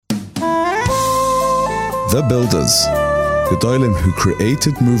The Builders, Gedalia who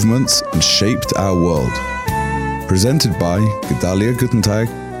created movements and shaped our world. Presented by Gedalia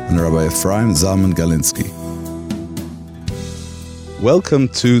and Rabbi Aharon Galinsky. Welcome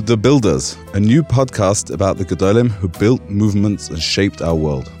to The Builders, a new podcast about the Gedalia who built movements and shaped our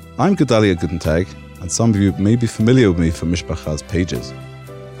world. I'm Gedalia and some of you may be familiar with me from Mishpacha's pages.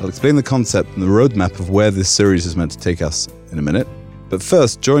 I'll explain the concept and the roadmap of where this series is meant to take us in a minute. But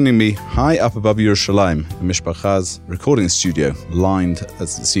first, joining me high up above Yerushalayim, in Mishpacha's recording studio, lined,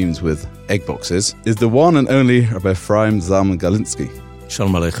 as it seems, with egg boxes, is the one and only Rabbi Aharon Galinsky.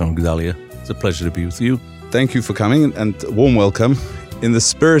 Shalom Aleichem, Gedalia. It's a pleasure to be with you. Thank you for coming and warm welcome. In the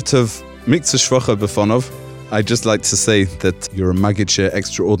spirit of Mikzah Shvacha Befonov, I'd just like to say that you're a Magid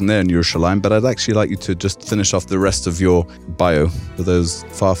extraordinaire in Yerushalayim, but I'd actually like you to just finish off the rest of your bio for those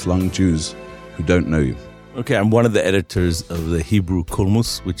far-flung Jews who don't know you. Okay, I'm one of the editors of the Hebrew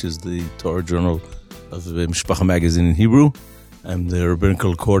Kulmus, which is the Torah journal of the Mishpacha magazine in Hebrew. I'm the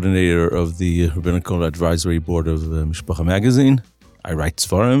rabbinical coordinator of the rabbinical advisory board of Mishpacha magazine. I write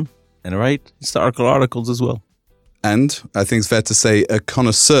Sfarim, and I write historical articles as well. And I think it's fair to say a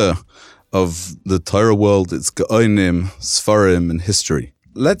connoisseur of the Torah world, its Geonim, Sfarim, and history.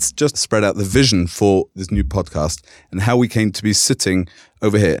 Let's just spread out the vision for this new podcast and how we came to be sitting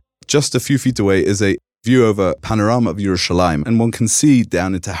over here. Just a few feet away is a view over panorama of Yerushalayim, and one can see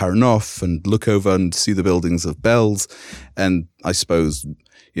down into Har Nof and look over and see the buildings of Belz, and I suppose,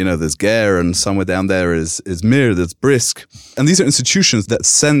 there's Ger, and somewhere down there is Mir, there's Brisk. And these are institutions that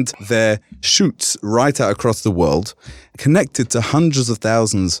send their shoots right out across the world, connected to hundreds of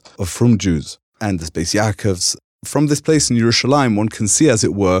thousands of Frum Jews. And there's Beis Yaakov's. From this place in Yerushalayim, one can see, as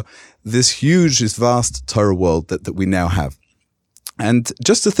it were, this huge, this vast Torah world that we now have. And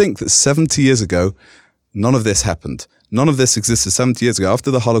just to think that 70 years ago, none of this happened. None of this existed 70 years ago.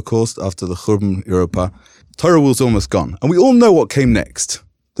 After the Holocaust, after the Churban Europa, Torah was almost gone. And we all know what came next.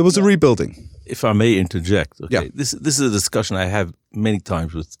 There was a rebuilding. If I may interject, okay, yeah. This is a discussion I have many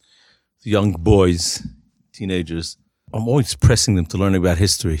times with young boys, teenagers. I'm always pressing them to learn about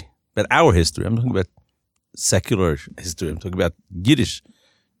history, about our history. I'm talking about secular history. I'm talking about Yiddish,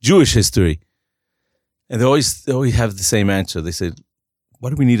 Jewish history. And they always have the same answer. They say,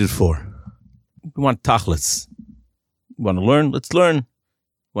 what do we need it for? We want tachlis. We want to learn? Let's learn.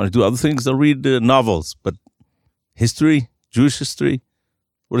 We want to do other things? They'll read novels. But history, Jewish history,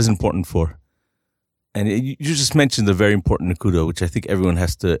 what is important for? And you just mentioned a very important nekuda, which I think everyone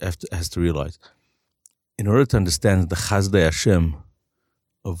has to realize. In order to understand the Chazdei Hashem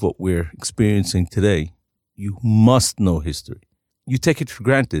of what we're experiencing today, you must know history. You take it for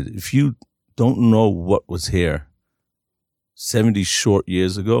granted. If you don't know what was here 70 short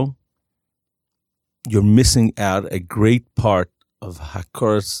years ago, you're missing out a great part of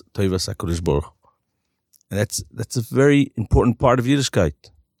Hakoras Toivas HaKadosh Baruch Hu. And that's a very important part of Yiddishkeit.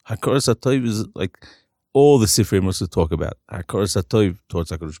 Hakoras HaToiv is like all the Sifrei must talk about. Hakoras HaToiv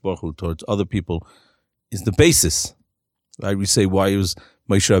towards HaKadosh Baruch Hu, towards other people, is the basis. Right? We say why was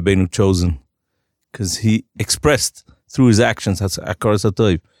Moshe Rabbeinu chosen, because he expressed through his actions Hakoras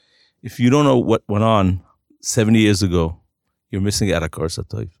HaToiv. If you don't know what went on 70 years ago, you're missing out Hakoras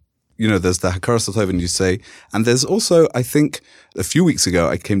HaToiv. There's the Hakoras HaToiv, and you say, and there's also, I think, a few weeks ago,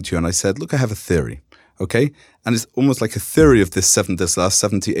 I came to you and I said, look, I have a theory, okay? And it's almost like a theory of this last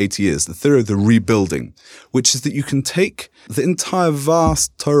 70, 80 years, the theory of the rebuilding, which is that you can take the entire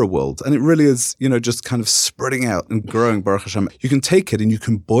vast Torah world, and it really is, just kind of spreading out and growing, Baruch Hashem. You can take it and you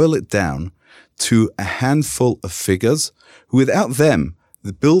can boil it down to a handful of figures who, without them,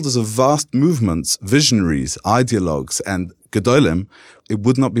 the builders of vast movements, visionaries, ideologues, and Gedolim, it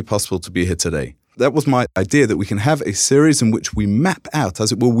would not be possible to be here today. That was my idea, that we can have a series in which we map out,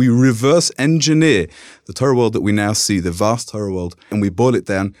 as it were, we reverse engineer the Torah world that we now see, the vast Torah world, and we boil it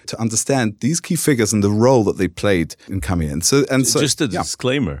down to understand these key figures and the role that they played in coming in. So just a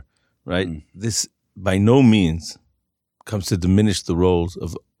disclaimer, right? This by no means comes to diminish the roles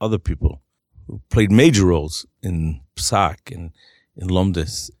of other people who played major roles in Psak, in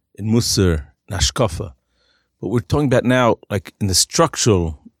Lomdes, in Musar, in Ashkafa. But we're talking about now, like in the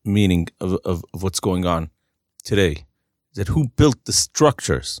structural meaning of what's going on today, that who built the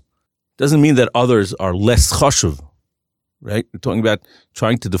structures doesn't mean that others are less chashuv, right? We're talking about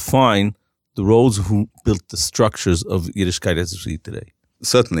trying to define the roles of who built the structures of Yiddishkeit as we see it today.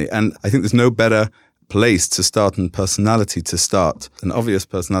 Certainly, and I think there's no better place to start and personality to start. An obvious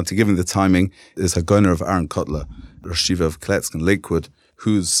personality, given the timing, is Rav Aharon Kotler, Rosh of Kletsk and Lakewood,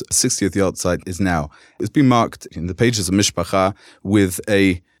 whose 60th yahrzeit is now. It's been marked in the pages of Mishpacha with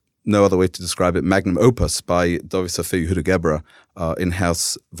no other way to describe it, magnum opus by Dovi Safir Yehuda Gebra our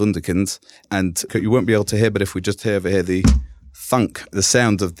in-house Wunderkind. And you won't be able to hear, but if we just hear over here the thunk, the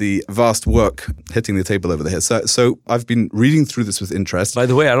sound of the vast work hitting the table over there. So I've been reading through this with interest. By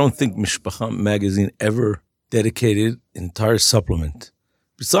the way, I don't think Mishpacha magazine ever dedicated an entire supplement.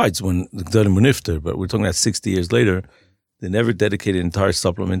 Besides when the Gedalia were nifter, but we're talking about 60 years later, they never dedicated an entire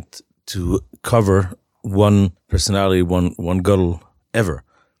supplement to cover one personality, one gadlus ever.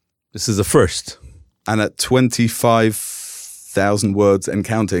 This is the first. And at 25,000 words and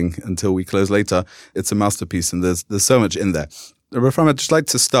counting until we close later, it's a masterpiece, and there's so much in there. Rav Aharon, I'd just like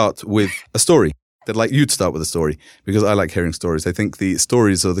to start with a story. I'd like you to start with a story, because I like hearing stories. I think the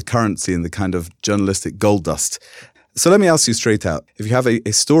stories are the currency and the kind of journalistic gold dust. So let me ask you straight out. If you have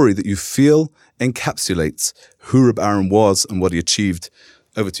a story that you feel encapsulates who Rav Aharon was and what he achieved,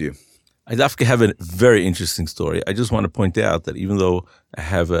 over to you. I have a very interesting story. I just want to point out that even though I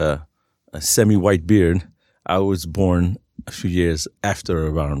have a semi-white beard, I was born a few years after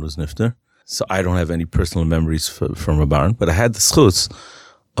Rav Aharon was nifter. So I don't have any personal memories from Rav Aharon, but I had the schutz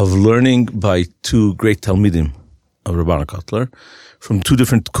of learning by two great Talmidim of Rav Aharon Kotler from two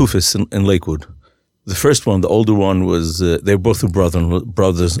different kufis in Lakewood. The first one, the older one, was they were both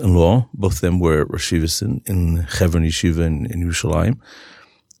brothers-in-law. Both of them were Rosh in Hebron Yeshiva in Yerushalayim.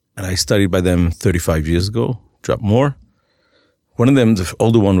 And I studied by them 35 years ago, dropped more. One of them, the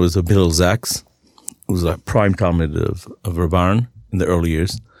older one, was a Bill Zaks, who was a prime Talmud of Rav Aharon in the early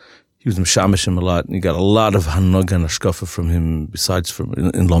years. He was Mishamishim a lot, and he got a lot of Hanog and Ashkafa from him, besides from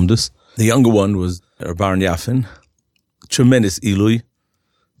in Lomdus. The younger one was Rav Aharon Yafin, tremendous Ilui.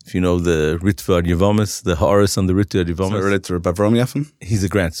 If you know the Ritva Yevomis, the Ha'aris on the Ritva Yevomis. Is that related to Rav Aharon Yafin? He's a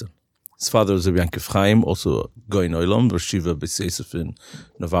grandson. His father was Rabbi Yankov Chaim, also Goyin Olam, Yeshiva B'Seisef in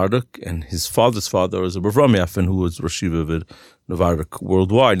Novardok, and his father's father was Rav Aharon Yafin, who was Yeshiva with Novardok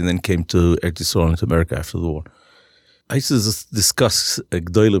worldwide, and then came to Eretz Yisrael and to America after the war. I used to discuss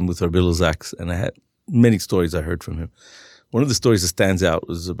Gedalim with Rabbi Zaks, and I had many stories I heard from him. One of the stories that stands out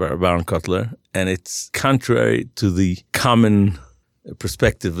was about Rav Aharon Kotler, and it's contrary to the common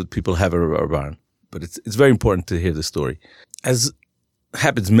perspective that people have of Rav Aharon, but it's very important to hear the story. As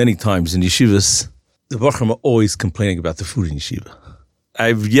happens many times in yeshivas, the Bachram are always complaining about the food in yeshiva.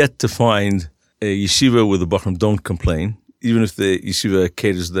 I've yet to find a yeshiva where the Bachram don't complain. Even if the yeshiva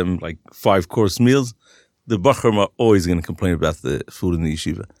caters them like 5-course meals, the Bachram are always going to complain about the food in the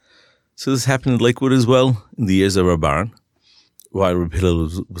yeshiva. So this happened in Lakewood as well in the years of Rav Aharon, while Reb Hillel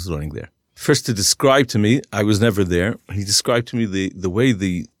was learning there. First, to describe to me, I was never there. He described to me the way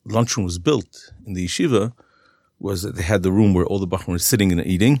the lunchroom was built in the yeshiva was that they had the room where all the Bachram were sitting and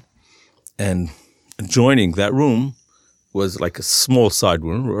eating, and adjoining that room was like a small side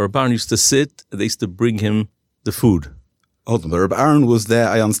room where Rav Aharon used to sit, and they used to bring him the food. Hold on, but Rav Aharon was there,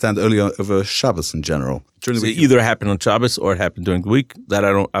 I understand, earlier over Shabbos in general. So it either happened on Shabbos or it happened during the week. That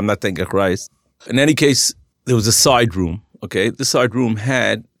I'm not thinking Christ. In any case, there was a side room, okay? The side room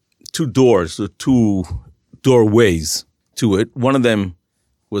had two doors, or two doorways to it. One of them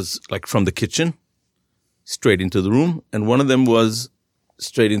was like from the kitchen, straight into the room, and one of them was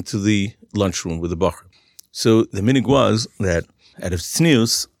straight into the lunchroom with the Bachram. So the minig was that out of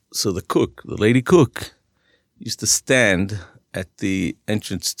tznius, so the lady cook, used to stand at the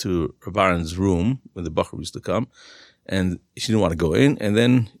entrance to Rav Aharon's room when the Bachram used to come, and she didn't want to go in. And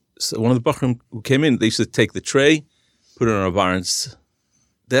then one of the Bachram who came in, they used to take the tray, put it on Rav Aharon's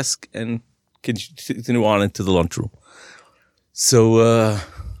desk, and continue on into the lunchroom. So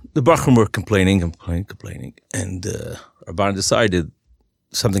the Bachram were complaining, and Rav Aharon decided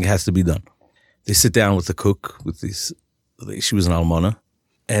something has to be done. They sit down with the cook, she was an almana,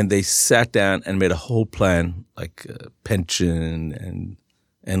 and they sat down and made a whole plan, like pension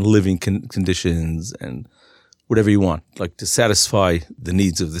and living conditions and whatever you want, like to satisfy the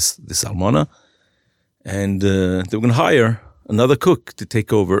needs of this almana. And they were going to hire another cook to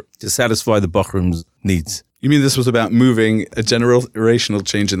take over to satisfy the Bachram's needs. You mean this was about moving a generational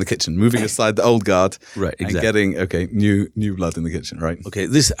change in the kitchen, moving aside the old guard, right? Exactly. And getting new blood in the kitchen, right? Okay,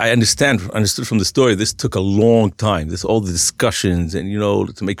 this I understood from the story. This took a long time. This all the discussions, and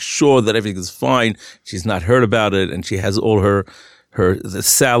to make sure that everything is fine. She's not heard about it, and she has all her the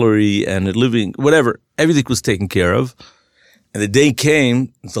salary and the living, whatever. Everything was taken care of, and the day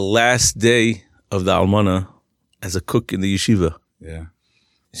came, the last day of the almana as a cook in the yeshiva. Yeah.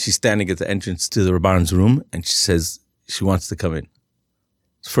 She's standing at the entrance to the Rav Aharon's room, and she says she wants to come in.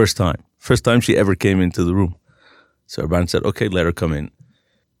 It's first time she ever came into the room. So Rav Aharon said, "Okay, let her come in."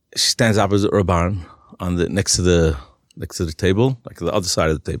 She stands opposite Rav Aharon next to the table, like the other side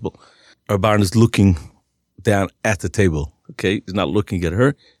of the table. Rav Aharon is looking down at the table. Okay, he's not looking at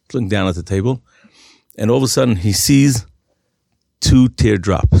her; he's looking down at the table, and all of a sudden he sees 2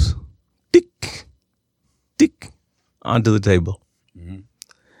 teardrops. Tick, tick, onto the table.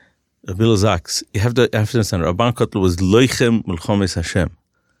 Rabbi Zaks, you have to understand, Rav Aharon Kotler was loichem milchomes Hashem.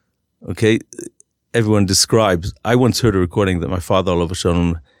 Okay? Everyone describes, I once heard a recording that my father, Olav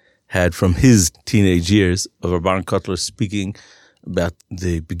Shalom, had from his teenage years of Rav Aharon Kotler speaking about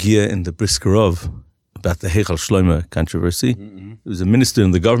the Begia and the Briskerov, about the Heichal Shlomo controversy. He was a minister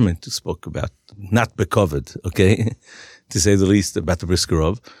in the government who spoke about, not becovered, okay, to say the least, about the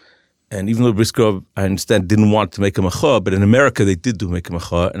Briskerov. And even though Briskerov, I understand, didn't want to make a machah, but in America they did make a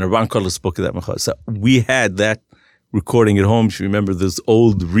machah, and Rav Aharon Kotler spoke of that machah. So we had that recording at home. If you remember those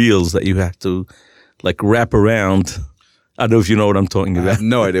old reels that you had to like wrap around. I don't know if you know what I'm talking about. I have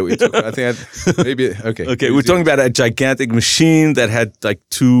no idea what you're talking about. I think maybe, okay. Okay, we're talking about a gigantic machine that had like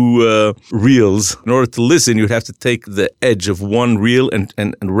 2 reels. In order to listen, you would have to take the edge of one reel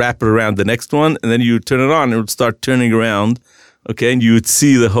and wrap it around the next one, and then you would turn it on and it would start turning around, okay, and you would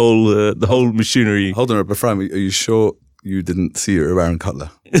see the whole machinery. Hold on, Rabbi Ephraim, are you sure you didn't see Rav Aharon Kotler?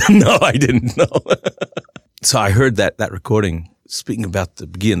 No, I didn't know. So I heard that recording, speaking about the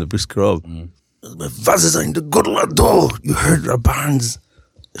Begia and the Briskerov. Was ist ein gadlus? You heard Rav Aharon's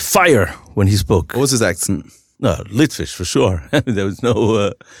fire when he spoke. What was his accent? No, Litvish for sure. There was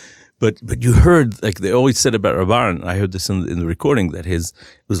no, but you heard, like they always said about Rav Aharon, I heard this in the recording, that it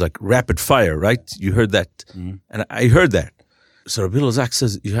was like rapid fire, right? You heard that, and I heard that. So Rabbi Zak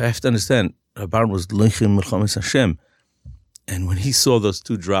says, you have to understand, Rav Aharon was loichem milchomes Hashem, and when he saw those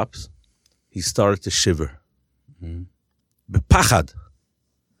 2 drops, he started to shiver. Bepachad.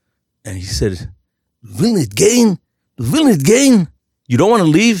 And he said, will it gain? You don't want to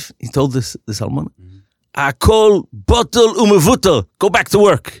leave? He told this almana. Akol botel umevutel. Go back to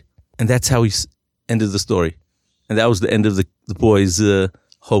work. And that's how he ended the story. And that was the end of the boy's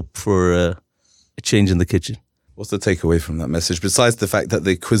hope for a change in the kitchen. What's the takeaway from that message? Besides the fact that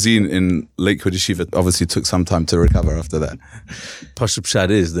the cuisine in Lakewood Yeshiva obviously took some time to recover after that. Pashup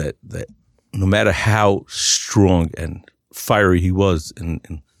Pshat is that no matter how strong and fiery he was in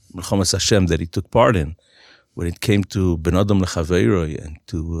Milchomes Hashem that he took part in, when it came to Ben Adam Lechaveiroi and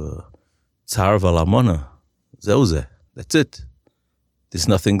to Tzar Valamona, Zeuze, that's it. There's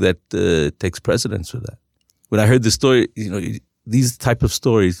nothing that takes precedence for that. When I heard the story, these type of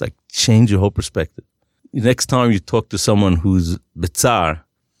stories like change your whole perspective. Next time you talk to someone who's Betzar,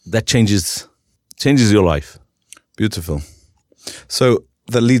 that changes your life. Beautiful. So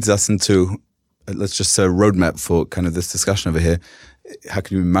that leads us into, let's just say, a roadmap for kind of this discussion over here. How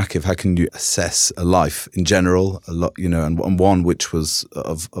can you be makiv? How can you assess a life in general, a lot, and one which was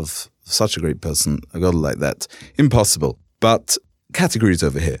of such a great person, a god like that? Impossible. But categories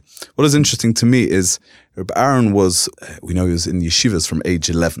over here. What is interesting to me is Rav Aharon he was in yeshivas from age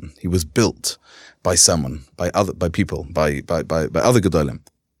 11. He was built by someone, by people, by other gedolim.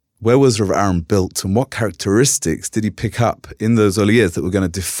 Where was Rav Aharon built, and what characteristics did he pick up in those early years that were going to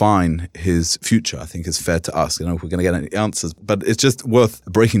define his future? I think is fair to ask. If we're going to get any answers, but it's just worth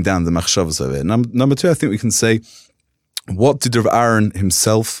breaking down the machshavos over here. Number 2, I think we can say, what did Rav Aharon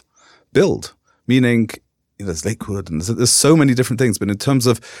himself build? Meaning, there's Lakewood, and there's so many different things. But in terms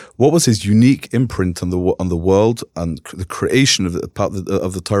of what was his unique imprint on the world and the creation of the part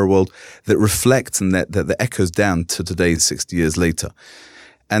of the Torah world that reflects and that echoes down to today, 60 years later.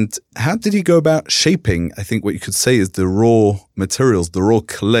 And how did he go about shaping, I think what you could say is the raw materials, the raw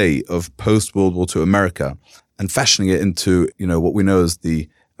clay of post-World War II America, and fashioning it into, what we know as the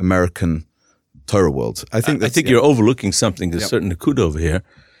American Torah world? I think you're overlooking something. There's certain nakuda over here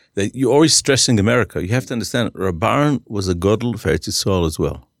that you're always stressing America. You have to understand, Rav Aharon was a gadol for Eretz Yisrael as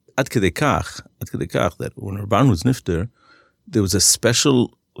well. Ad kedei kach, that when Rav Aharon was nifter, there was a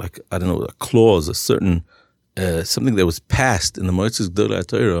special, a clause, a certain something that was passed in the Moetzes Gedalia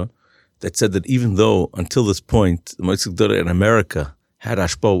Torah that said that even though until this point the Moetzes Gedalia in America had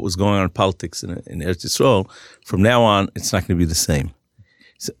hashpah what was going on in politics in Eretz Yisrael, from now on it's not going to be the same.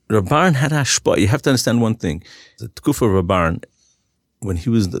 So Rav Aharon had hashpah. You have to understand one thing: the Tkufa of Rav Aharon, when he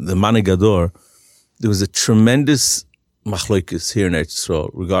was the Mani Gador, there was a tremendous machlokes here in Eretz Yisrael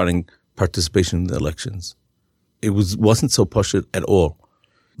regarding participation in the elections. It wasn't so pashut at all.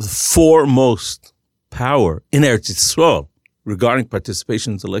 The foremost power in Eretz Yisrael regarding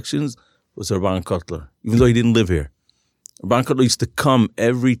participation in elections was Rav Aharon Kotler, even though he didn't live here. Rav Aharon Kotler used to come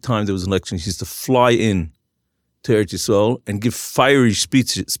every time there was an election. He used to fly in to Eretz Yisrael and give fiery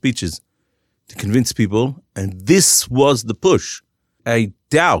speeches to convince people, and this was the push. I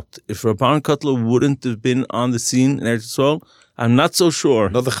doubt if Rav Aharon Kotler wouldn't have been on the scene in Eretz Yisrael, I'm not so sure.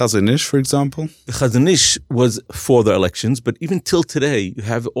 Not the Chazon Ish, for example? The Chazon Ish was for the elections, but even till today, you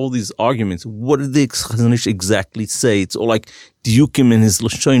have all these arguments. What did the Chazon Ish exactly say? It's all like diukim in his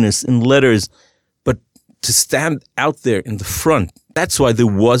lashonis, in letters. But to stand out there in the front, that's why there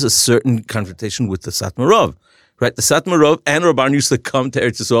was a certain confrontation with the Satmar Rav. Right? The Satmar Rav and Rav Aharon used to come to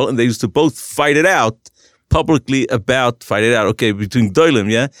Eretz Yisrael, and they used to both fight it out publicly between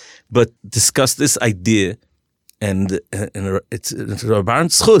Doilim, yeah? But discuss this idea. And it's Rav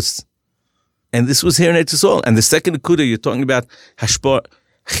Aharon's schus. And this was here in Eretz Yisrael. And the second Nekuda, you're talking about Hashpar,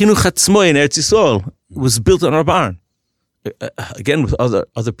 Chinuch Hatzmoi in Eretz Yisrael was built on Rav Aharon. Again, with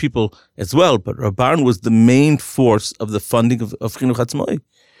other people as well. But Rav Aharon was the main force of the funding of Chinuch Hatzmoi,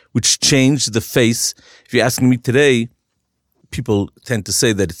 which changed the face. If you're asking me today, people tend to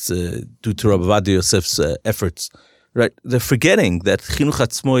say that it's due to Rabbi Ovadia Yosef's efforts. Right? They're forgetting that Chinuch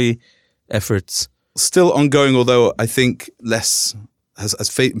Hatzmoi efforts still ongoing, although I think less has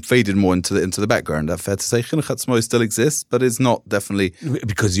faded more into the background. That's fair to say. Chinuch Hatzmoi still exists, but it's not definitely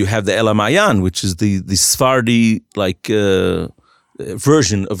because you have the El Hamayan, which is the Sephardi version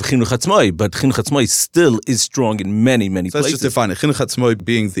of Chinuch Hatzmoi, but Chinuch Hatzmoi still is strong in many places. Let's just define it. Chinuch Hatzmoi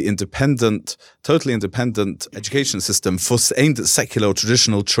being the totally independent education system aimed at secular or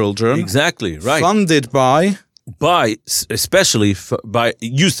traditional children. Exactly right. Funded by it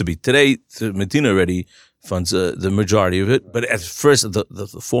used to be. Today, the Medina already funds the majority of it. But at first,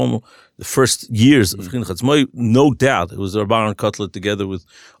 the first years of Chinuch Hatzmoi, no doubt, it was Rav Aharon Kotler together with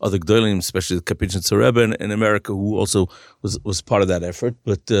other Gedalim, especially the Kapitchin Rebbe in America, who also was part of that effort.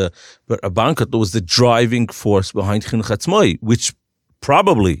 But Rav Aharon Kotler was the driving force behind Chinuch Hatzmoi, which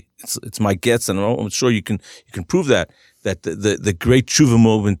probably, it's my guess, and I'm sure you can prove that the great tshuva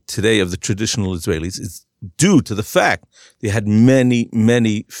movement today of the traditional Israelis is due to the fact they had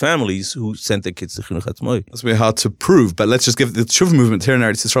many families who sent their kids to Chinuch Hatzmoi. That's very hard to prove, but let's just give the Tshuva movement here in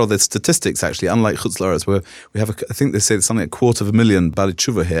Eretz Yisrael, there's statistics actually, unlike Chutz La'aretz, where we have, I think they say it's something like 250,000 Bali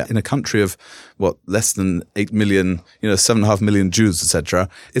Tshuva here, in a country of, less than 8 million, 7.5 million Jews, etc.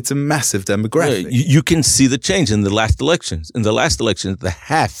 It's a massive demographic. Yeah, you can see the change in the last elections. In the last elections, the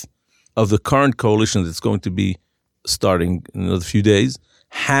half of the current coalition that's going to be starting in another few days,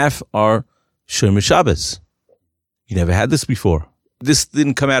 half are Shomer Shabbos. You never had this before. This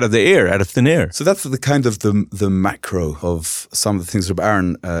didn't come out of thin air. So that's the kind of the macro of some of the things of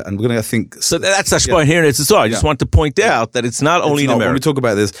Aaron, and we're going to, I think. So that's our point here in Eretz Yisrael. I just want to point out that it's not only in America. When we talk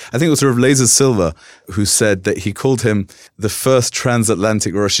about this, I think it was Rav Lazer Silva who said that he called him the first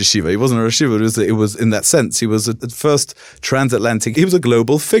transatlantic Rosh Yeshiva. He wasn't a Rosh Yeshiva, it was in that sense. He was the first transatlantic. He was a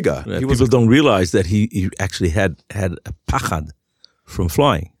global figure. Yeah, people don't realize that he actually had a pachad from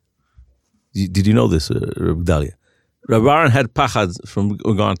flying. Did you know this, Gedalia? Rav Aharon had pachad from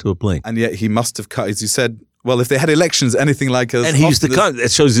going onto a plane. And yet he must have cut, as you said, if they had elections, anything like us. And he used to come.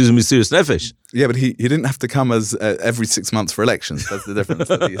 It shows he's a mysterious nefesh. Yeah, but he didn't have to come as every 6 months for elections. That's the difference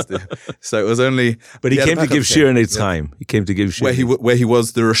that he used to. So it was only. But he came to give shir in Eitz Chaim. He came to give shir. Where he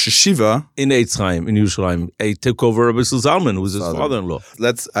was the Rosh Yeshiva. In Eitz Chaim, in Yerushalayim. He took over Rabbi Zalman, who was his father-in-law.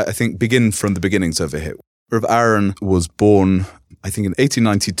 Let's, I think, begin from the beginnings over here. Rav Aharon was born, I think, in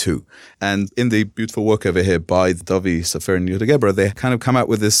 1892. And in the beautiful work over here by the Davi Sefer and Yehuda Geber, they kind of come out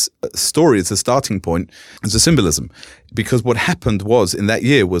with this story as a starting point, as a symbolism. Because what happened was, in that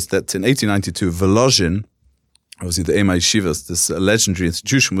year, was that in 1892, Volozhin, obviously the Ema Yeshivas, this legendary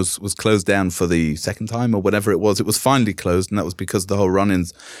institution, was closed down for the second time or whatever it was. It was finally closed, and that was because of the whole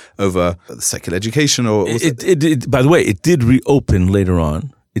run-ins over secular education. By the way, it did reopen later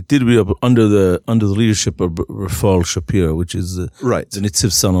on. It did reopen under the leadership of Rafal Shapira, which is the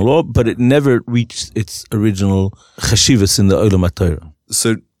Nitziv son-in-law, but it never reached its original chashivas in the Olam HaTorah.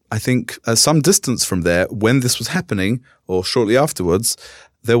 So I think some distance from there, when this was happening, or shortly afterwards,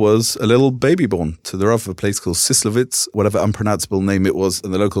 there was a little baby born to the Rav of a place called Sislovitz, whatever unpronounceable name it was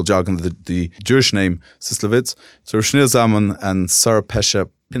in the local jargon, the Jewish name Sislovitz. So Rav Shneur Zalman and Sarah Pesha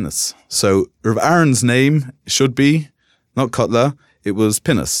Pinnas. So Rav Aharon's name should be not Kotler. It was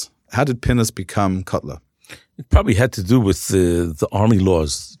Pinnas. How did Pinnas become Kotler? It probably had to do with the army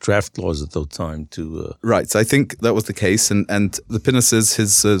laws, draft laws at that time. Right, so I think that was the case. And the Pinnases,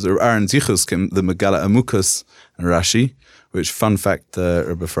 his Aaron Zichus, the Megala Amukas and Rashi, which, fun fact,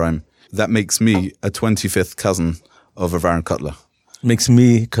 Rabbi Ephraim, that makes me a 25th cousin of Rav Aharon Kotler. Makes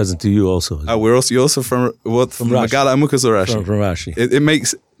me cousin to you also. You're also from what? From Megala Amukas or Rashi? From Rashi. It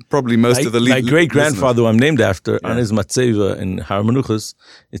makes probably most of the my great-grandfather, who I'm named after, on his matzeva in Har Menuchos,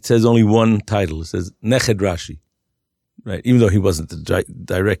 it says only one title. It says Neched Rashi, right? Even though he wasn't the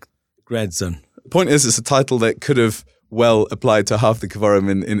direct grandson. The point is, it's a title that could have well applied to half the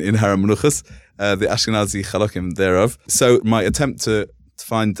Kavarim in Har HaMenuchos, the Ashkenazi Chalakim thereof. So my attempt to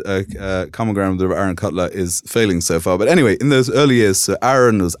find a common ground with Rav Aharon Kotler is failing so far. But anyway, in those early years,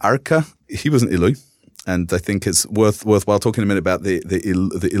 Aaron was Arka. He was an Ilui. And I think it's worthwhile talking a minute about the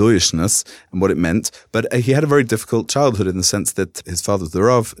Iluishness and what it meant. But he had a very difficult childhood in the sense that his father was the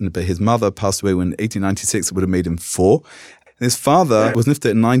Rav, and his mother passed away when 1896. It would have made him 4. His father was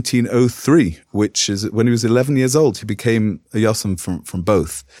nifta in 1903, which is when he was 11 years old. He became a yosem from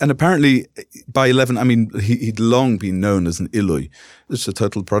both. And apparently by 11, I mean, he'd long been known as an Ilui, just a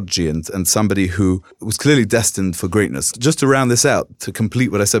total prodigy and somebody who was clearly destined for greatness. Just to round this out, to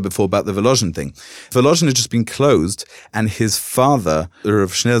complete what I said before about the Volozhin thing. Volozhin had just been closed, and his father,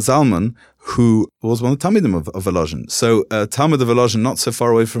 Rav Shneur Zalman, who was one of the Talmidim of Volozhin. So Talmud of Volozhin, not so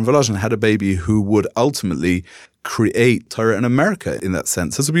far away from Volozhin, had a baby who would ultimately create Torah in America in that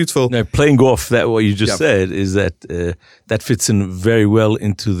sense. That's a beautiful... Now, playing off that what you just said is that that fits in very well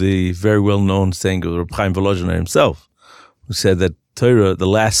into the very well-known saying of Reb Chaim Volozhin himself, who said that Torah, the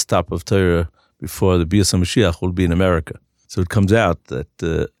last stop of Torah before the Bias HaMashiach, will be in America. So it comes out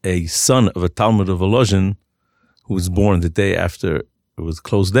that a son of a Talmud of Volozhin, who was born the day after it was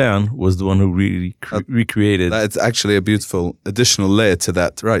closed down, was the one who really recreated. It's actually a beautiful additional layer to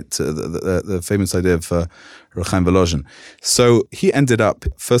that, right? To the famous idea of Rav Chaim Volozhin. So he ended up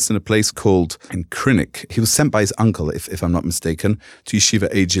first in a place called in Krinik. He was sent by his uncle, if I'm not mistaken, to Yeshiva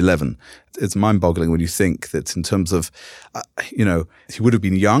age 11. It's mind-boggling when you think that in terms of, he would have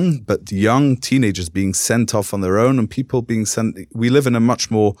been young, but young teenagers being sent off on their own and people being sent. We live in a much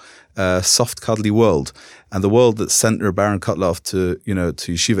more soft, cuddly world. And the world that sent Rav Aharon Kotler off to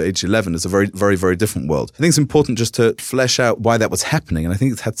Yeshiva age 11 is a very, very, very different world. I think it's important just to flesh out why that was happening. And I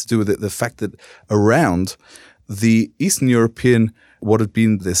think it had to do with the fact that around the Eastern European, what had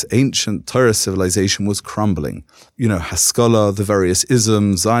been this ancient Torah civilization was crumbling. Haskalah, the various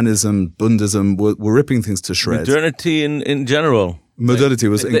isms, Zionism, Bundism were ripping things to shreds. Modernity in general. Modernity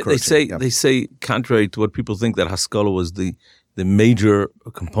was encroaching. They say, contrary to what people think, that Haskalah was the major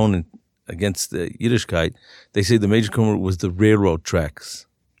component against the Yiddishkeit, they say the major component was the railroad tracks,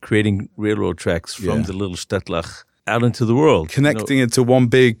 creating railroad tracks from the little Shtetlach out into the world. Connecting it to one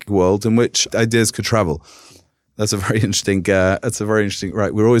big world in which ideas could travel. That's a very interesting,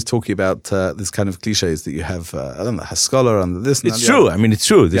 right. We're always talking about this kind of cliches that you have, Haskalah and this and that. It's true. I mean, it's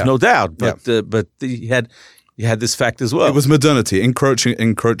true. There's no doubt. But you had this fact as well. It was modernity,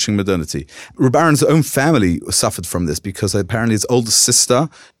 encroaching modernity. Rav Aharon's own family suffered from this because apparently his older sister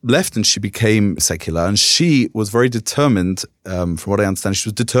left and she became secular, and she was very determined, from what I understand, she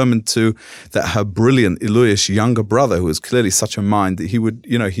was determined that her brilliant, Iluish younger brother, who was clearly such a mind, that he would,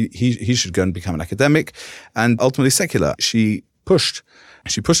 he should go and become an academic and ultimately secular. She pushed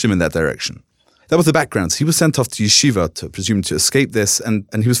him in that direction. That was the background. So he was sent off to Yeshiva, presumed to escape this, and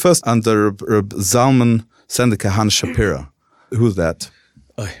he was first under Reb Zalman Sender Kahan Shapira. Who was that?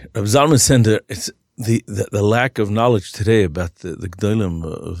 Reb Zalman Sender, it's the lack of knowledge today about the Gedalim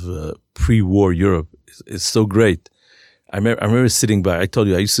of pre-war Europe is so great. I remember sitting by, I told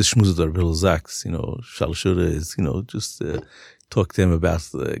you, I used to schmooze with Rabbi Zaks, Shalashura is, just talk to him about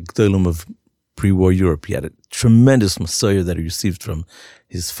the Gedalim of pre-war Europe. He had a tremendous Messiah that he received from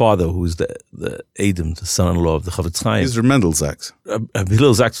his father, who was the Adam, the son-in-law of the Chavetz Chaim. He's Reb Mendel Zaks.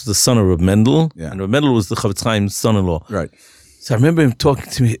 Hillel Zaks was the son of Reb Mendel, and Reb Mendel was the Chavetz Chaim's son-in-law. Right. So I remember him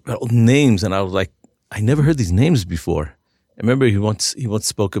talking to me about all the names, and I was like, I never heard these names before. I remember he once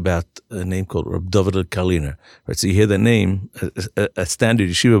spoke about a name called Reb David Kaliner. Right, so you hear that name, a standard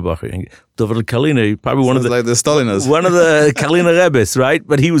yeshiva bacher. David Kaliner, probably one of the like the Stalinas, one of the Kaliner Rebbes, right?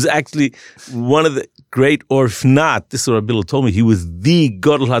 But he was actually one of the great, or if not, this is what Bill told me, he was the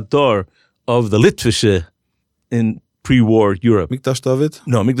Gadol Hador of the Litvische in pre-war Europe. Mikdash David?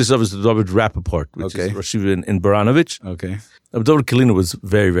 No, Mikdash David is the David Rappaport, which is Rosh in Baranovich. Okay. David Kaliner was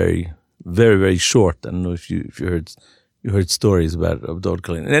very, very, very, very short. I don't know if you heard stories about David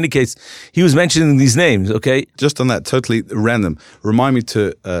Kaliner. In any case, he was mentioning these names, okay? Just on that, totally random. Remind me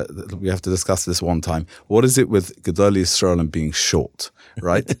we have to discuss this one time. What is it with Gedalia Yisrael and being short,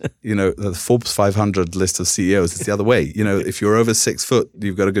 right? The Forbes 500 list of CEOs, it's the other way. If you're over 6 foot,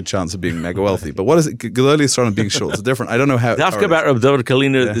 you've got a good chance of being mega wealthy. But what is it? Gedalia Yisrael and being short, it's different. I don't know how. After about David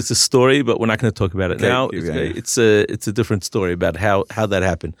Kaliner, it's a story, but we're not going to talk about it now. It's a different story about how that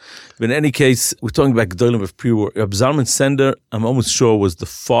happened. But in any case, we're talking about Gedalia of pre-war. Reb Zalman Sender, I'm almost sure, was the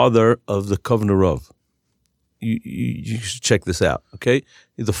father of the Kovner Rav. You should check this out, okay?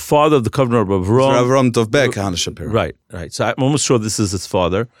 The father of the Kovner Rav Avram Dovber Kahana Shapira. Right. So I'm almost sure this is his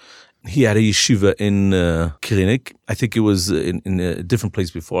father. He had a yeshiva in Krinik. I think it was in a different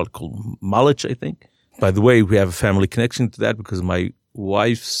place before called Malich, I think. By the way, we have a family connection to that because my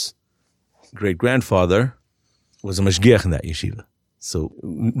wife's great-grandfather was a mashgiach in that yeshiva. So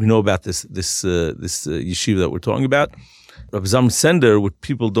we know about this yeshiva that we're talking about. Rabbi Zalman Sender, what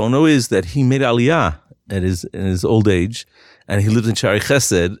people don't know is that he made aliyah in his old age, and he lived in Shari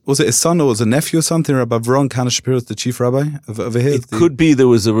Chesed. Was it his son or was it a nephew or something? Rabbi Aharon Kotler Shapiro, the chief rabbi over here? It could be there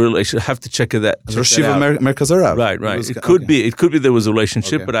was a relation. I have to check that. Rosh Merkaz Arav. Right. It could be there was a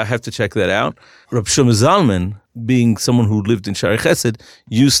relationship, but I have to check that out. Rabbi Shlomo Zalman, being someone who lived in Shari Chesed,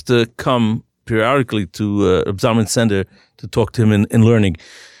 used to come periodically to Rabbi Zalman Sender to talk to him in learning.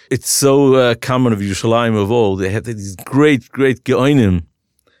 It's so common of Yerushalayim of old. They had these great geonim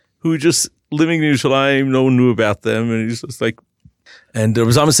who were just living in Yerushalayim. No one knew about them, and he's just like. And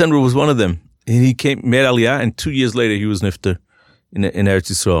Rabbi Zalman Sender was one of them. And he made aliyah, and 2 years later he was nifter in Eretz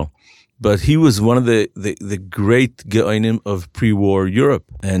Yisrael. But he was one of the great geonim of pre-war Europe,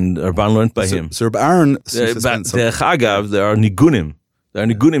 and Rabban learned by him. So Rabbi Aharon, there are nigunim. There are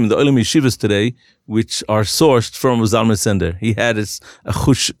nigunim in the Olam Yeshivas today, which are sourced from Zalman Sender. He had a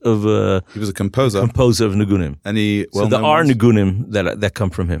chush of he was a composer of nigunim. And so there are nigunim that come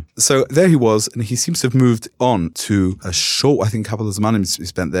from him. So there he was, and he seems to have moved on to a short, I think, couple of zmanim he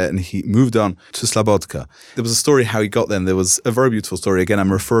spent there, and he moved on to Slobodka. There was a story how he got there, and there was a very beautiful story. Again,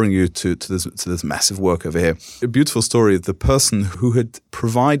 I'm referring you to this massive work over here. A beautiful story of the person who had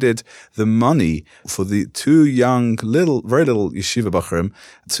provided the money for the two young, very little yeshiva bachurim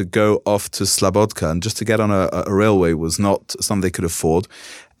to go off to Slobodka, and just to get on a railway was not something they could afford.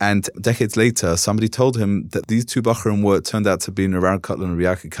 And decades later, somebody told him that these two bachurim turned out to be Rav Aharon Kotler and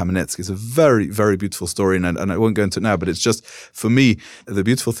Rabbi Kamenetsky. It's a very, very beautiful story, and I won't go into it now, but it's just, for me, the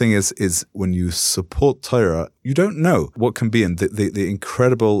beautiful thing is when you support Torah, you don't know what can be in the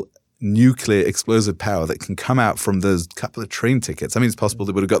incredible nuclear explosive power that can come out from those couple of train tickets. I mean, it's possible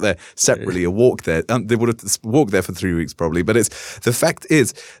they would have got there separately or walked there. They would have walked there for 3 weeks probably. But the fact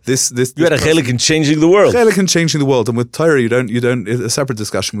is, this you had a chelik in changing the world. Chelik in changing the world, and with Torah, you don't. It's a separate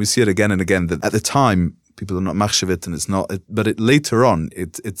discussion. We see it again and again that at the time people are not machshavit, and it's not. But later on,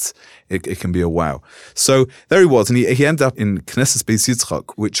 it can be a wow. So there he was, and he ended up in Knesset Beis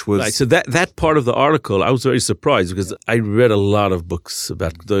Yitzchak, which was right. So that part of the article, I was very surprised because I read a lot of books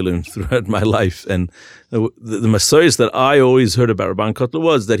about Gedolim throughout my life, and the Messiahs that I always heard about Rav Aharon Kotler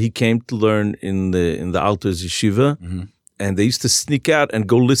was that he came to learn in the Alter's yeshiva. Mm-hmm. And they used to sneak out and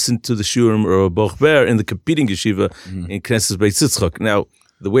go listen to the shurim or Bochber in the competing yeshiva in Knesset Beis Yitzchak. Now,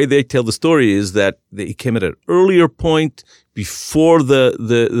 the way they tell the story is that he came at an earlier point before the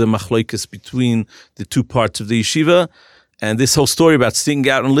machlokes between the two parts of the yeshiva, and this whole story about sneaking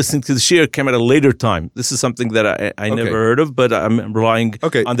out and listening to the shir came at a later time. This is something that I never heard of, but I'm relying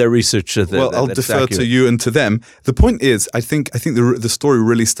on their research. I'll defer to you and to them. The point is, I think the story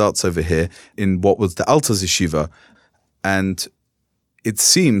really starts over here in what was the Alta's yeshiva, and it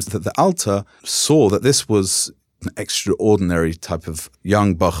seems that the Alta saw that this was an extraordinary type of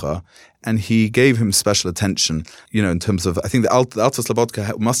young bacher, and he gave him special attention, in terms of, I think the Alta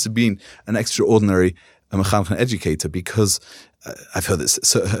Slobodka must have been an extraordinary mechanech educator, because I've heard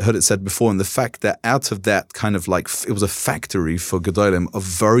it said before, and the fact that out of that kind of like, it was a factory for Gedalim of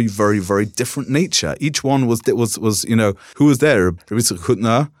very, very, very different nature. Each one was who was there? Rabbi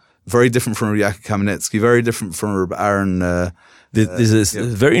Kutner, very different from Rabbi Kamenetsky, very different from Rav Aharon. There's a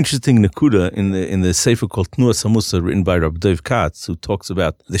very interesting nakuda in the sefer called Tnuas HaMusar, written by Rabbi Dov Katz, who talks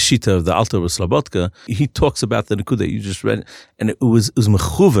about the shita of the Alter of Slobodka. He talks about the nakuda you just read, and it was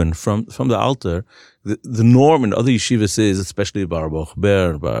mechuven from the Alter. The norm in other yeshivas is, especially Bar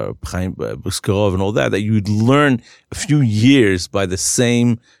Bochber, Bar Chaim, Buskarov, and all that you would learn a few years by the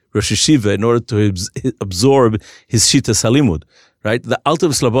same Rosh Yeshiva in order to absorb his shita salimud. Right? The Alter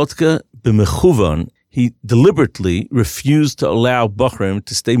of Slobodka, b'mechuvan, he deliberately refused to allow Bachrim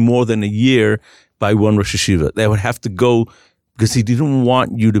to stay more than a year by one Rosh Yeshiva. They would have to go, because he didn't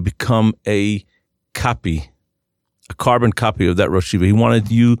want you to become a carbon copy of that Rosh Yeshiva. He wanted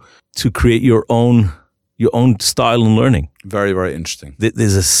you to create your own style in learning. Very, very interesting.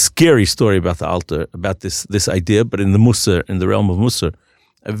 There's a scary story about the Alter, about this idea, but in the realm of Musar,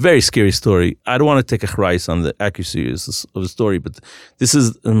 a very scary story. I don't want to take a chrais on the accuracy of the story, but this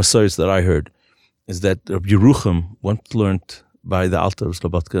is the Messiahs that I heard, is that Rabbi Yerucham once learned by the Alter of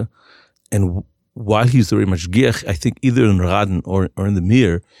Slobodka, and while he was very much giach, I think either in Radin or in the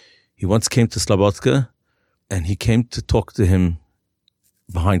Mir, he once came to Slobodka, and he came to talk to him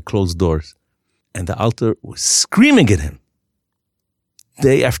behind closed doors, and the Alter was screaming at him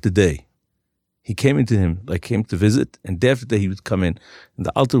day after day. He came came to visit, and day after day he would come in, and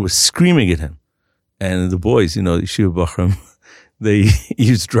the Alter was screaming at him. And the boys, Yeshiva Bachram, they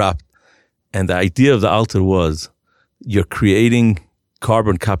eavesdropped, And the idea of the altar was you're creating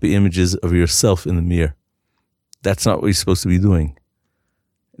carbon copy images of yourself in the mirror. That's not what you're supposed to be doing.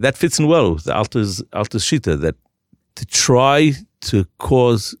 That fits in well with the altar's shita, that to try to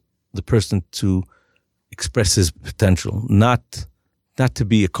cause the person to express his potential, not to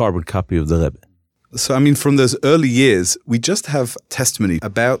be a carbon copy of the Rebbe. So, I mean, from those early years, we just have testimony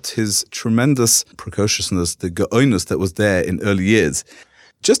about his tremendous precociousness, the geoinus that was there in early years.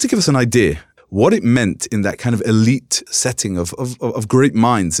 Just to give us an idea what it meant in that kind of elite setting of great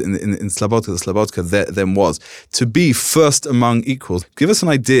minds in Slobodka, the Slobodka then was, to be first among equals. Give us an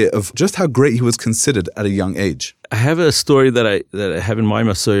idea of just how great he was considered at a young age. I have a story that I have in my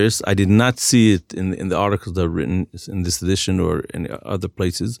Masoyers. I did not see it in the articles that are written in this edition or in other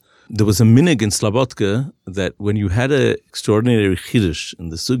places. There was a minig in Slobodka that when you had an extraordinary chiddush in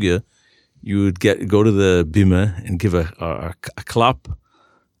the sugya, you would go to the bima and give a clap,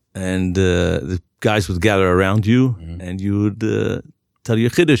 and the guys would gather around you, and you would tell your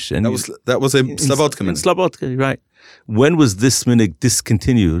chiddush. And that was a Slobodka minig. In Slobodka, right. When was this minig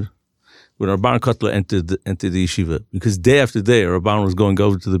discontinued? When Rav Aharon Kotler entered the yeshiva, because day after day, Rav Aharon was going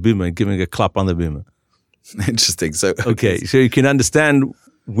over to the bima and giving a clap on the bima. Interesting. So okay, so you can understand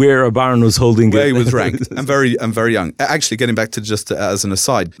where Rav Aharon was holding where it. He was ranked. I'm very young. Actually, getting back to just as an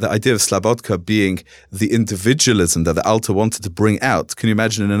aside, the idea of Slobodka being the individualism that the Alter wanted to bring out. Can you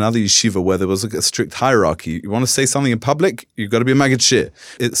imagine in another yeshiva where there was a strict hierarchy? You want to say something in public, you've got to be a Maggid Shir.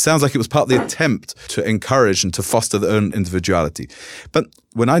 It sounds like it was part of the attempt to encourage and to foster their own individuality. But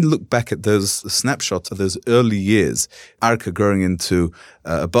when I look back at those snapshots of those early years, Arka growing into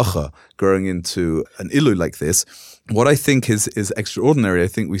a Bacha, growing into an Ilu like this, what I think is extraordinary, I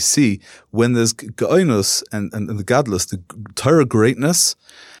think we see when there's geoinus and the gadlus, the Torah greatness,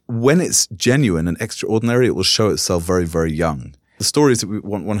 when it's genuine and extraordinary, it will show itself very, very young. The stories that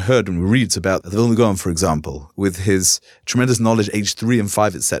one heard and reads about the Vilna Gaon, for example, with his tremendous knowledge, age 3 and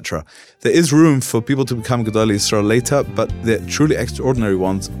 5, etc. There is room for people to become Gedalia and Rabbi Galinsky later, but the truly extraordinary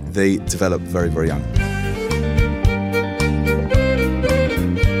ones, they develop very, very young.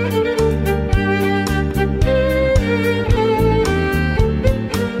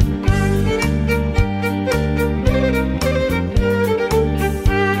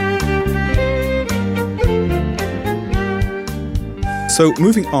 So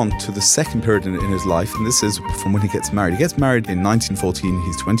moving on to the second period in his life, and this is from when he gets married. He gets married in 1914.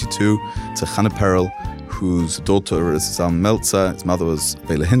 He's 22 to Chana Perel, whose daughter is Zalman Meltzer. His mother was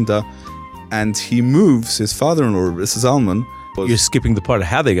Bela Hinda. And he moves, his father-in-law, Rabbi Zalman. You're skipping the part of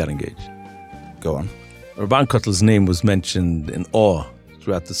how they got engaged. Go on. Rav Aharon Kotler's name was mentioned in awe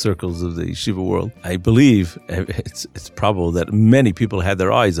throughout the circles of the yeshiva world. I believe it's probable that many people had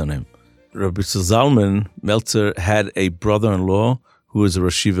their eyes on him. Rabbi Zalman Meltzer had a brother-in-law who was a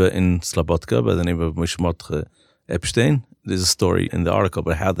Rosh in Slobodka by the name of Moshe Mordechai Epstein. There's a story in the article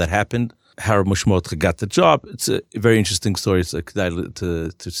about how that happened, how Moshe Mordechai got the job. It's a very interesting story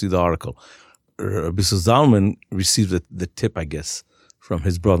to see the article. Rabbi Zalman received the tip, I guess, from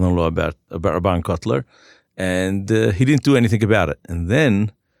his brother-in-law about Rav Aharon Kotler, and he didn't do anything about it. And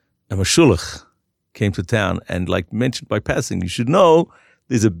then a Mashulach came to town, and like mentioned by passing, you should know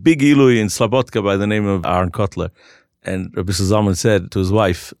there's a big Ilui in Slobodka by the name of Aharon Kotler. And Rabbi Zalman said to his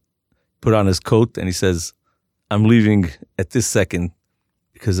wife, put on his coat, and he says, I'm leaving at this second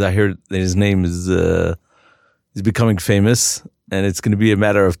because I heard that his name is becoming famous, and it's going to be a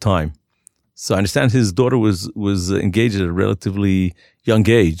matter of time. So I understand his daughter was engaged at a relatively young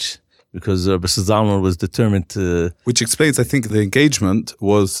age because Rabbi Zalman was determined to... Which explains, I think, the engagement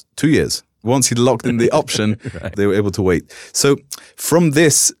was 2 years. Once he locked in the option, right. They were able to wait. So from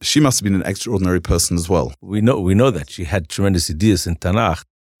this, she must have been an extraordinary person as well. We know that she had tremendous ideas in Tanakh.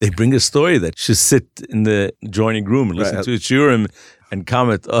 They bring a story that she sit in the adjoining room and listen to Shurim and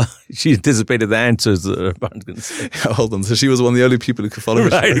comment. Oh, she anticipated the answers. Hold on. So she was one of the only people who could follow her.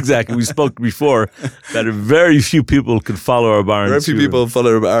 Right, exactly. We spoke before that very few people could follow Rav Aharon. Very few people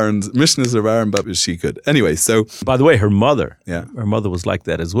follow Rav Aharon's mishnahs of Aharon, but she could. Anyway, so... By the way, her mother was like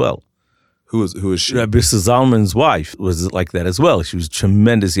that as well. Who was she? Rabbi Zalman's wife was like that as well. She was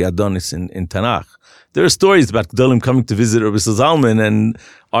tremendous yadonis in Tanakh. There are stories about Gedolim coming to visit Rabbi Zalman and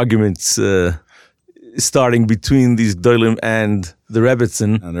arguments starting between these Gedolim and the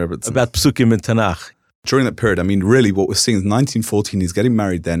Rebbetzin about Psukim in Tanakh. During that period, I mean, really what we're seeing is 1914, he's getting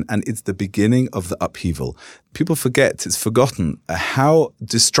married then, and it's the beginning of the upheaval. People forget, it's forgotten how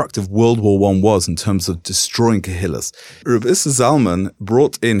destructive World War I was in terms of destroying Kehillas. Rabbi Zalman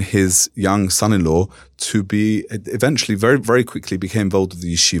brought in his young son-in-law to be, eventually, very, very quickly became involved with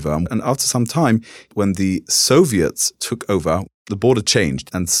the yeshiva. And after some time, when the Soviets took over, the border changed,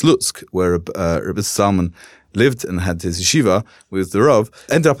 and Slutsk, where Rabbi Salman lived and had his yeshiva with the Rav,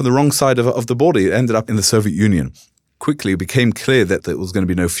 ended up on the wrong side of the border. It ended up in the Soviet Union. Quickly, it became clear that there was going to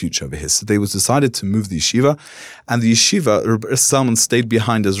be no future over here. So they decided to move the yeshiva, and the yeshiva, Rabbi Salman stayed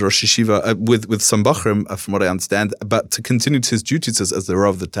behind as Rosh Yeshiva with some Bachrim, from what I understand, but to continue his duties as the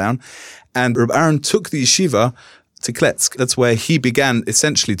Rav of the town. And Rav Aharon took the yeshiva to Kletsk. That's where he began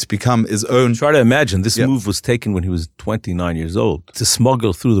essentially to become his own. Try to imagine this move was taken when he was 29 years old, to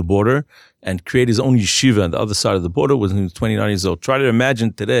smuggle through the border and create his own yeshiva on the other side of the border when he was 29 years old. Try to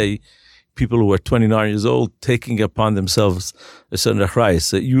imagine today people who are 29 years old taking upon themselves a certain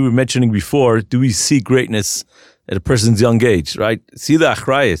achrayus. You were mentioning before, do we see greatness at a person's young age, right? See the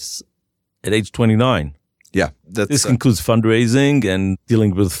achrayus at age 29. Yeah. This includes fundraising and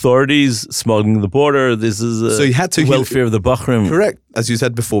dealing with authorities, smuggling the border. This is so you had to welfare of the Bachrim. Correct. As you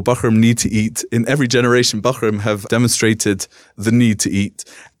said before, Bachrim need to eat. In every generation, Bachrim have demonstrated the need to eat.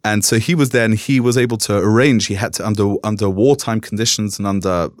 And so he was there, and he was able to arrange. He had to, under wartime conditions and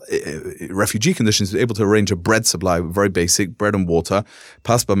under refugee conditions, he was able to arrange a bread supply, very basic bread and water,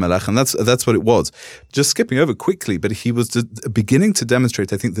 pasba melech, and that's what it was. Just skipping over quickly, but he was beginning to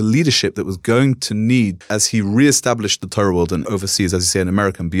demonstrate, I think, the leadership that was going to need as he reestablished the Torah world and overseas, as you say, in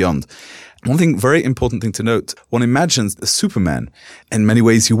America and beyond. One thing, very important thing to note, one imagines a Superman. In many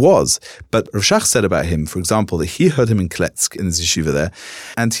ways he was. But Rav Shach said about him, for example, that he heard him in Kletsk, in his yeshiva there,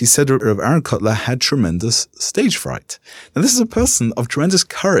 and he said Rav Aharon Kotler had tremendous stage fright. Now this is a person of tremendous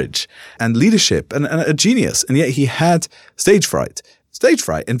courage and leadership and a genius, and yet he had stage fright.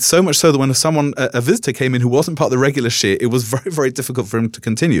 And so much so that when a visitor came in who wasn't part of the regular shir, it was very, very difficult for him to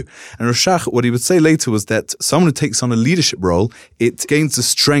continue. And Rav Shach, what he would say later was that someone who takes on a leadership role, it gains the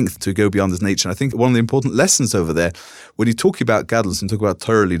strength to go beyond his nature. And I think one of the important lessons over there, when you talk about gadlus and talk about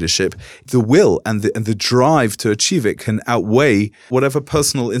Torah leadership, the will and the drive to achieve it can outweigh whatever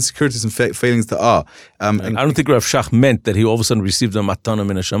personal insecurities and failings there are. I don't think Rav Shach meant that he all of a sudden received a matana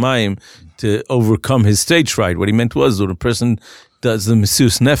min hashamayim to overcome his stage fright. What he meant was that a person does the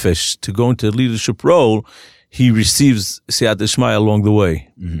Mesius Nefesh to go into a leadership role, he receives Siyat Ishmael along the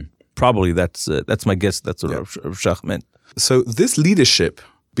way. Mm-hmm. Probably that's my guess. That's what Rav Shach meant. So this leadership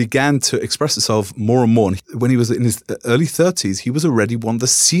began to express itself more and more. And when he was in his early 30s, he was already one of the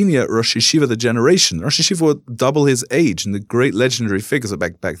senior Rosh Yeshiva of the generation. Rosh Yeshiva were double his age, and the great legendary figures are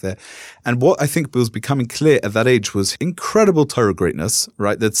back there. And what I think was becoming clear at that age was incredible Torah greatness,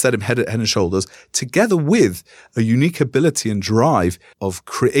 right, that set him head and shoulders, together with a unique ability and drive of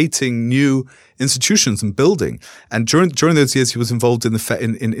creating new institutions and building. And during those years, he was involved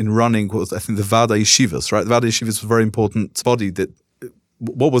in running what was, I think, the Vada Yeshivas, right? The Vada Yeshivas was a very important body that.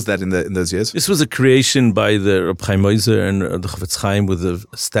 What was that in those years? This was a creation by the Reb Chaim Moiser and the Chavetz Chaim with a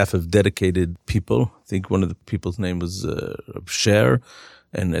staff of dedicated people. I think one of the people's name was Reb Sher,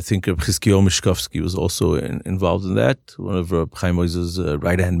 and I think Reb Chizkiyahu Mishkovsky was also involved in that, one of Reb Chaim Moiser's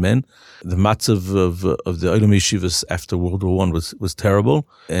right-hand men. The matzav of the Olam Yeshivas after World War I was terrible,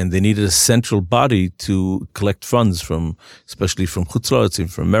 and they needed a central body to collect funds especially from Chutz La'aretz,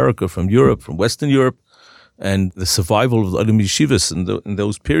 from America, from Europe, from Western Europe. And the survival of the Olam Yeshivas in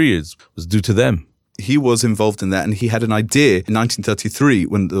those periods was due to them. He was involved in that, and he had an idea in 1933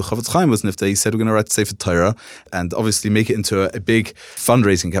 when the Chavetz Chaim was nifta. He said, we're going to write Sefer Torah and obviously make it into a big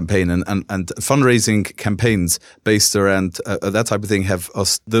fundraising campaign. And fundraising campaigns based around that type of thing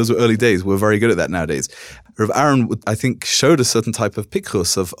those were early days. We're very good at that nowadays. Rav Aharon, I think, showed a certain type of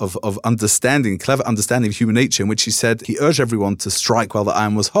pikrus of understanding, clever understanding of human nature, in which he said he urged everyone to strike while the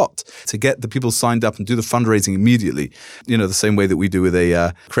iron was hot, to get the people signed up and do the fundraising immediately, the same way that we do with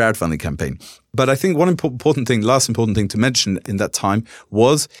a crowdfunding campaign. But I think last important thing to mention in that time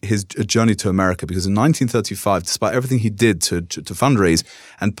was his journey to America, because in 1935, despite everything he did to fundraise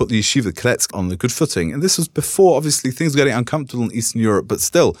and put the yeshiva Kletsk on a good footing, and this was before, obviously, things were getting uncomfortable in Eastern Europe, but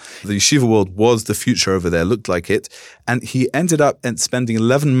still, the yeshiva world was the future over there, looked like it, and he ended up spending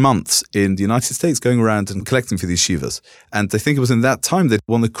 11 months in the United States going around and collecting for the yeshivas. And I think it was in that time that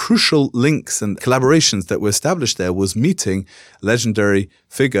one of the crucial links and collaborations that were established there was meeting legendary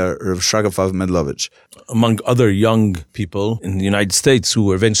figure of Shagafav Medlovich. Among other young people in the United States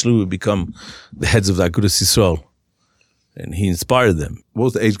who eventually would become the heads of the Gedalia Yisrael. And he inspired them. What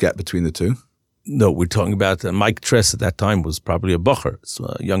was the age gap between the two? No, we're talking about Mike Tress at that time was probably a bacher,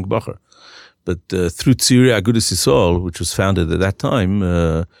 a young bacher. But through Tziri Gedalia Yisrael, which was founded at that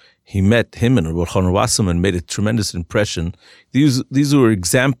time, he met him and Rav Aharon Kotler and made a tremendous impression. These were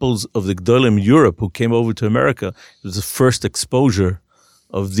examples of the Gedalim in Europe who came over to America. It was the first exposure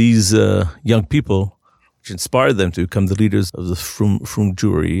of these young people, which inspired them to become the leaders of the Frum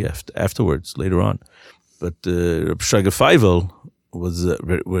Jewry afterwards, later on. But Reb Shraga Feivel was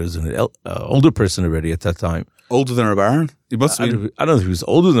an older person already at that time. Older than Rav Aharon? He must have been. I don't know if he was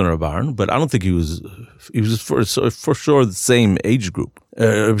older than Rav Aharon, but I don't think he was for sure the same age group.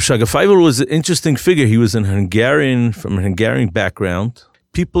 Reb Shraga Feivel was an interesting figure. He was from a Hungarian background.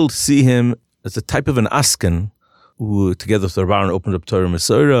 People see him as a type of an asken who, together with Rav Aharon, opened up Torah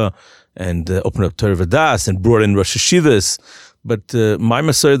Masorah and opened up Torah Vadas and brought in Rosh Yeshivas. But my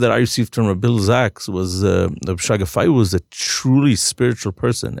Masorah that I received from Rabbi Zaks was Reb Shraga Feivel was a truly spiritual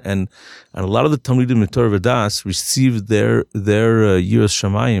person, and a lot of the Talmidim in Torah Vadas received their Yiras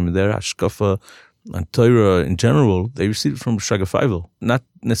Shamayim, their Hashkafa and Torah in general. They received it from Reb Shraga Feivel, not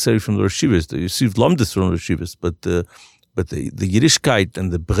necessarily from the Rosh Yeshivas. They received Lamdas from the Rosh Yeshivas, but the Yiddishkeit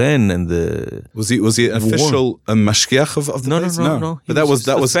and the Bren and the was he an official mashgiach of the place? No. But that was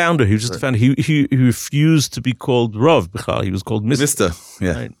the founder. He was just the founder. He refused to be called Rav. He was called Mister.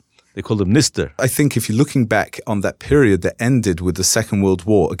 Yeah. Right? They called him Nister. I think if you're looking back on that period that ended with the Second World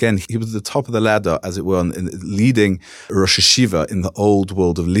War, again, he was at the top of the ladder, as it were, in leading Rosh Yeshiva in the old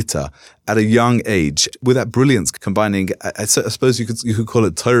world of Lita at a young age, with that brilliance combining, I suppose you could call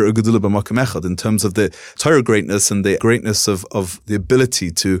it Torah Gedalia b'makom echad, in terms of the Torah greatness and the greatness of the ability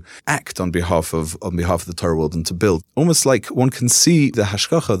to act on behalf of the Torah world and to build. Almost like one can see the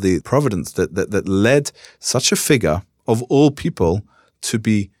hashgacha, the providence that led such a figure of all people to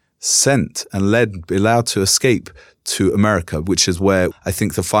be sent and be allowed to escape to America, which is where I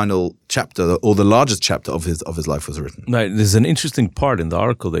think the final chapter or the largest chapter of his life was written. Right. There's an interesting part in the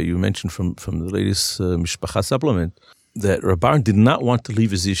article that you mentioned from the latest Mishpacha supplement that Rav Aharon did not want to leave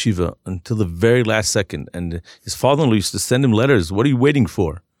his yeshiva until the very last second, and his father-in-law used to send him letters. What are you waiting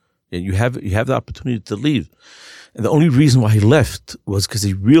for? You have the opportunity to leave. And the only reason why he left was because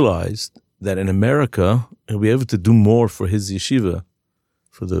he realized that in America he'll be able to do more for his yeshiva,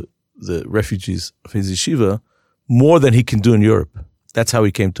 for the refugees of his yeshiva, more than he can do in Europe. That's how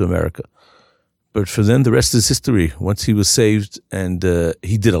he came to America. But for then, the rest is history. Once he was saved, and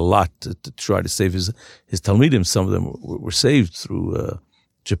he did a lot to try to save his Talmidim. Some of them were saved through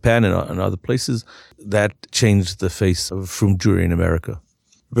Japan and other places. That changed the face of Frum Jewry in America.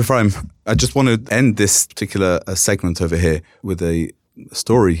 Ephraim, I just want to end this particular segment over here with a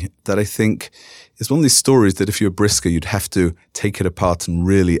story that I think is one of these stories that if you're a brisker, you'd have to take it apart and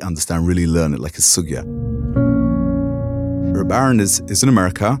really understand, really learn it like a sugya. Rav Aharon is in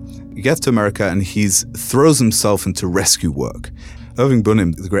America. He gets to America and he throws himself into rescue work. Irving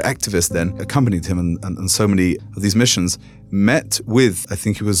Bunim, the great activist, then accompanied him and so many of these missions, met with, I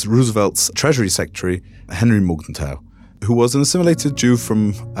think it was Roosevelt's Treasury Secretary, Henry Morgenthau, who was an assimilated Jew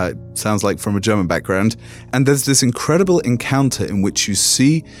from a German background. And there's this incredible encounter in which you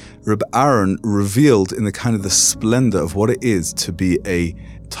see Rav Aharon revealed in the kind of the splendor of what it is to be a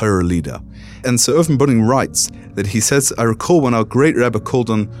Torah leader. And so Irving Bunim writes that he says, I recall when our great Rebbe called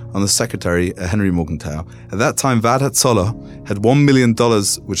on the secretary, Henry Morgenthau. At that time, Vad Hatzalah had $1 million,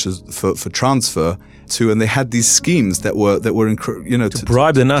 which is for transfer to, and they had these schemes that were to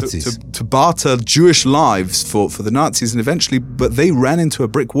bribe the Nazis, to barter Jewish lives for the Nazis, and eventually, but they ran into a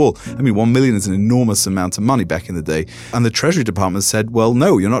brick wall. I mean, 1 million is an enormous amount of money back in the day, and the Treasury Department said, "Well,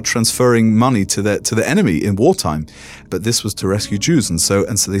 no, you're not transferring money to the enemy in wartime." But this was to rescue Jews, and so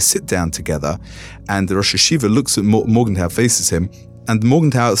they sit down together, and the Rosh Yeshiva looks at Morgenthau, faces him. And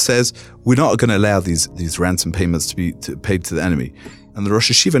Morgenthau says, we're not going to allow these ransom payments to be paid to the enemy. And the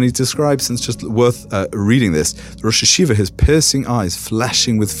Rosh Yeshiva, and he describes, and it's just worth reading this, the Rosh Yeshiva, his piercing eyes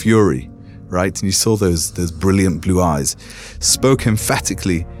flashing with fury, right? And you saw those brilliant blue eyes, spoke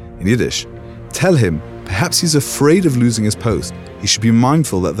emphatically in Yiddish. Tell him, perhaps he's afraid of losing his post. He should be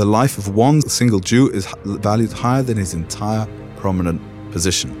mindful that the life of one single Jew is valued higher than his entire prominent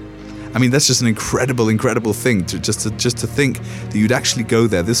position. I mean, that's just an incredible, incredible thing to just to think that you'd actually go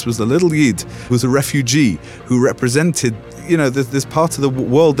there. This was a little Yid who was a refugee who represented, this part of the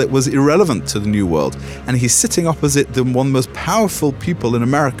world that was irrelevant to the New World. And he's sitting opposite one of the most powerful people in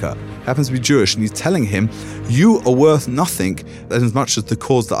America, happens to be Jewish, and he's telling him, you are worth nothing as much as the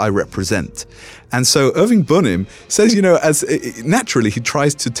cause that I represent. And so Irving Bunim says, as naturally he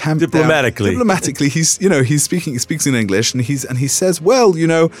tries to tamp diplomatically. He speaks in English, and he says, well,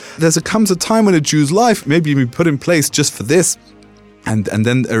 comes a time when a Jew's life maybe be put in place just for this. And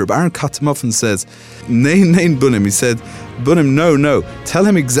then Rav Aharon cut him off and says, Nein, Bunim. He said, Bunim, no. Tell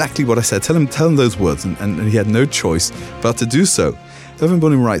him exactly what I said. Tell him those words. And he had no choice but to do so. Irving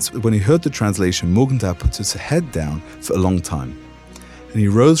Bunim writes, when he heard the translation, Morgenthau put his head down for a long time. And he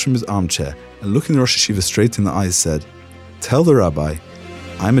rose from his armchair and looking the Rosh Yeshiva straight in the eyes said, tell the rabbi,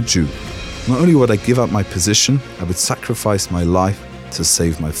 I'm a Jew. Not only would I give up my position, I would sacrifice my life to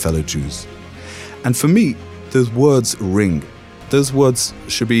save my fellow Jews. And for me, those words ring. Those words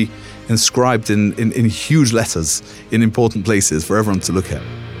should be inscribed in huge letters in important places for everyone to look at.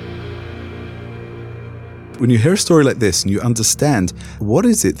 When you hear a story like this and you understand what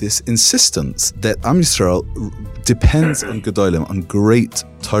is it, this insistence that Am Yisrael depends on Gedalia, on great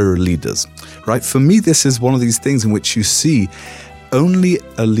Torah leaders, right? For me, this is one of these things in which you see only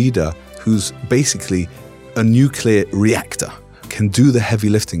a leader who's basically a nuclear reactor can do the heavy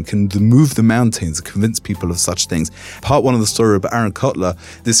lifting, can move the mountains, convince people of such things. Part one of the story of Rav Aharon Kotler,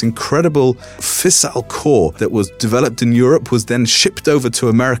 this incredible fissile core that was developed in Europe was then shipped over to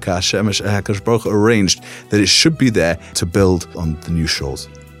America. Hashem HaKadosh Baruch Hu arranged that it should be there to build on the new shores.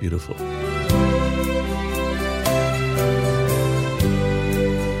 Beautiful.